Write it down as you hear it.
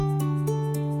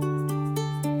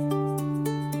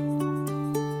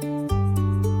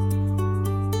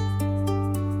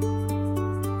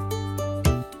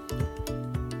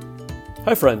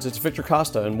Hi friends, it's Victor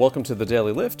Costa and welcome to the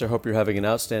Daily Lift. I hope you're having an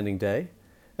outstanding day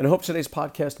and I hope today's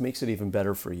podcast makes it even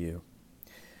better for you.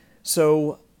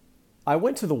 So I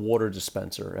went to the water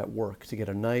dispenser at work to get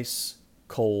a nice,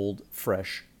 cold,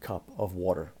 fresh cup of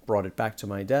water. Brought it back to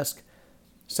my desk,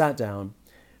 sat down.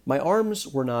 My arms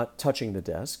were not touching the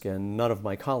desk and none of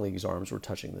my colleagues' arms were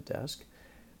touching the desk.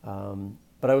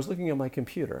 But I was looking at my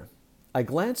computer. I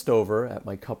glanced over at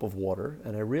my cup of water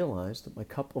and I realized that my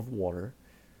cup of water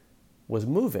was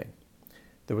moving.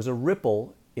 There was a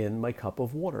ripple in my cup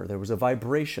of water. There was a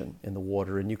vibration in the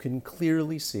water, and you can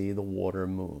clearly see the water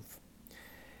move.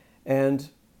 And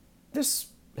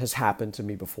this has happened to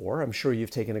me before. I'm sure you've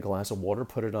taken a glass of water,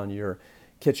 put it on your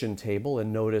kitchen table,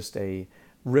 and noticed a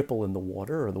ripple in the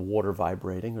water, or the water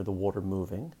vibrating, or the water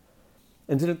moving,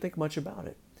 and didn't think much about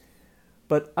it.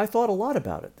 But I thought a lot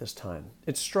about it this time.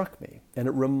 It struck me, and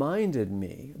it reminded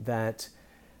me that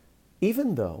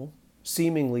even though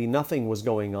seemingly nothing was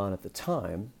going on at the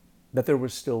time, that there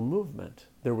was still movement.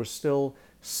 There was still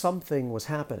something was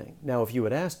happening. Now, if you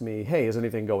had asked me, hey, is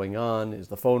anything going on? Is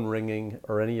the phone ringing?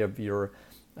 Or any of your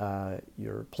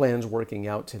plans working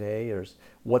out today? Or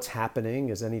what's happening?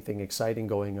 Is anything exciting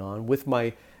going on? With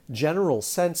my general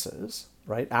senses,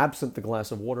 right, absent the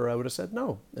glass of water, I would have said,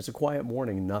 no, it's a quiet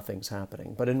morning, nothing's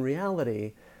happening. But in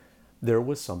reality, there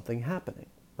was something happening,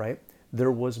 right?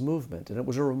 There was movement, and it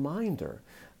was a reminder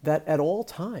that at all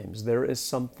times there is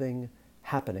something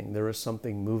happening, there is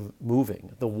something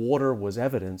moving. The water was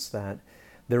evidence that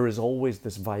there is always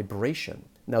this vibration.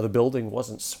 Now, the building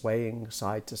wasn't swaying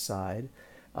side to side.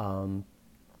 There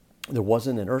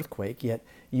wasn't an earthquake, yet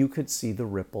you could see the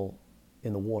ripple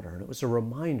in the water. And it was a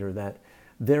reminder that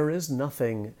there is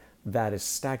nothing that is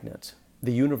stagnant.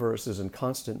 The universe is in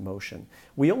constant motion.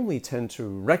 We only tend to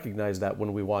recognize that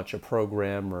when we watch a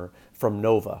program or from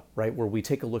NOVA, right, where we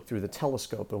take a look through the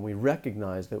telescope and we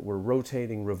recognize that we're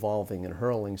rotating, revolving, and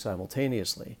hurling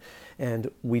simultaneously.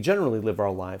 And we generally live our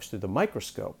lives through the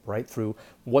microscope, right, through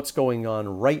what's going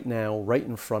on right now, right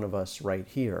in front of us, right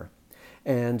here.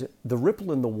 And the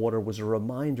ripple in the water was a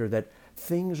reminder that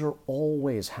things are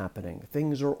always happening,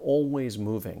 things are always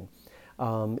moving.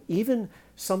 Even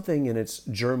something in its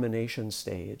germination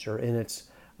stage or in its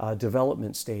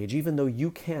development stage, even though you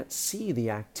can't see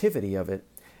the activity of it,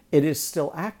 it is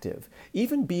still active.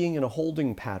 Even being in a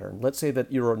holding pattern, let's say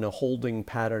that you're in a holding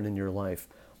pattern in your life,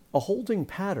 a holding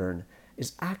pattern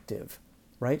is active,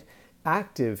 right?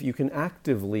 Active, you can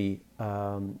actively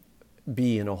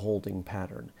be in a holding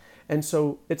pattern. And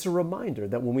so it's a reminder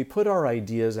that when we put our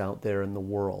ideas out there in the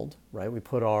world, right, we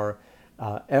put our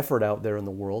effort out there in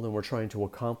the world and we're trying to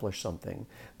accomplish something,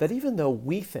 that even though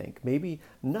we think maybe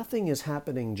nothing is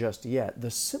happening just yet,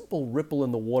 the simple ripple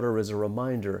in the water is a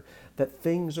reminder that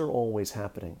things are always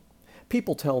happening.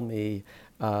 People tell me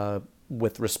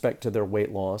with respect to their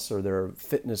weight loss or their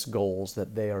fitness goals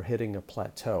that they are hitting a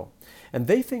plateau. And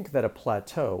they think that a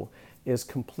plateau is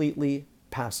completely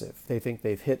passive. They think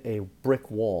they've hit a brick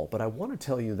wall. But I want to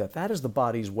tell you that that is the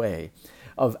body's way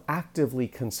of actively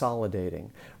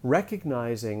consolidating,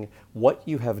 recognizing what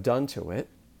you have done to it,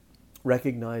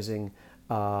 recognizing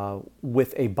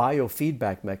with a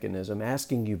biofeedback mechanism,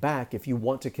 asking you back if you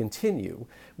want to continue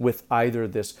with either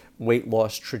this weight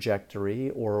loss trajectory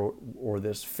or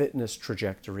this fitness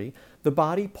trajectory. The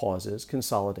body pauses,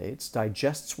 consolidates,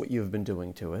 digests what you've been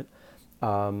doing to it,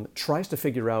 tries to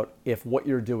figure out if what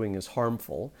you're doing is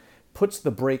harmful, puts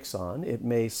the brakes on. It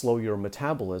may slow your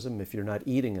metabolism if you're not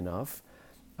eating enough,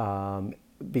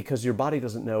 because your body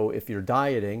doesn't know if you're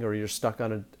dieting or you're stuck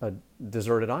on a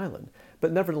deserted island.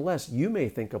 But nevertheless, you may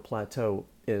think a plateau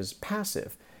is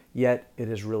passive, yet it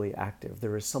is really active.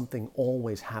 There is something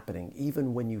always happening,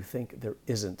 even when you think there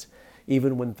isn't,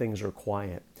 even when things are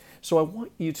quiet. So I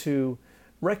want you to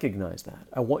recognize that.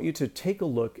 I want you to take a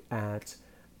look at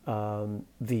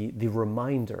the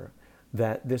reminder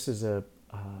that this is a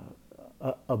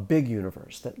big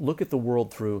universe, that look at the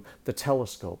world through the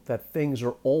telescope, that things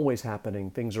are always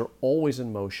happening, things are always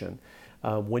in motion.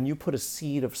 When you put a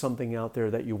seed of something out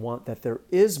there that you want, that there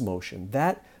is motion,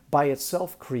 that by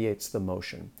itself creates the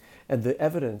motion. And the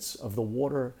evidence of the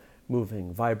water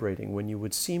moving, vibrating, when you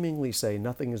would seemingly say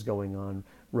nothing is going on,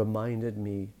 reminded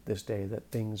me this day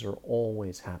that things are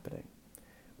always happening.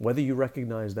 Whether you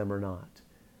recognize them or not,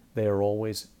 they are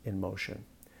always in motion.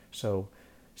 So,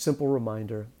 simple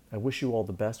reminder, I wish you all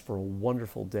the best for a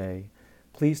wonderful day.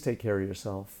 Please take care of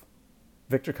yourself.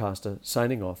 Victor Costa,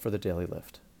 signing off for the Daily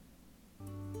Lift.